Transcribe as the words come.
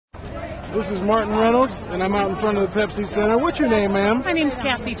This is Martin Reynolds, and I'm out in front of the Pepsi Center. What's your name, ma'am? My name's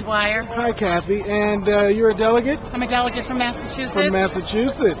Kathy Dwyer. Hi, Kathy. And you're a delegate? I'm a delegate from Massachusetts. From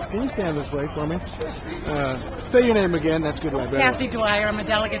Massachusetts. Can you stand this way for me? Say your name again. That's good. Kathy Dwyer. I'm a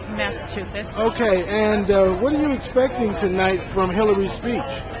delegate from Massachusetts. Okay. And what are you expecting tonight from Hillary's speech?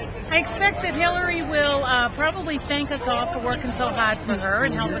 I expect that Hillary will probably thank us all for working so hard for her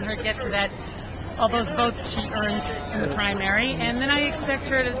and helping her get to all those votes she earned in the primary. And then I expect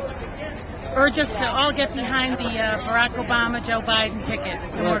her to urge us to all get behind the Barack Obama, Joe Biden ticket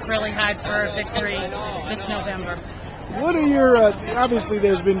and work really hard for a victory this November. What are your, obviously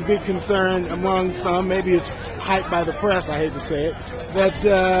there's been big concern among some, maybe it's hyped by the press, I hate to say it,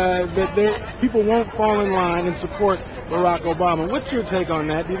 that people won't fall in line and support Barack Obama. What's your take on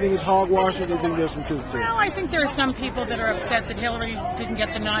that? Do you think it's hogwash, or do you think there's some truth to it? Well, I think there are some people that are upset that Hillary didn't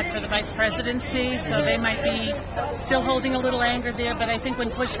get the nod for the vice presidency, so they might be still holding a little anger there, but I think when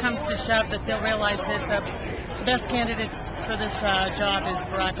push comes to shove that they'll realize that the best candidate for this job is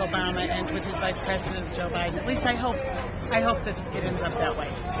Barack Obama, and with his vice president Joe Biden. At least I hope that it ends up that way.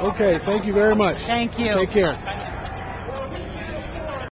 Okay, thank you very much. Thank you. Take care.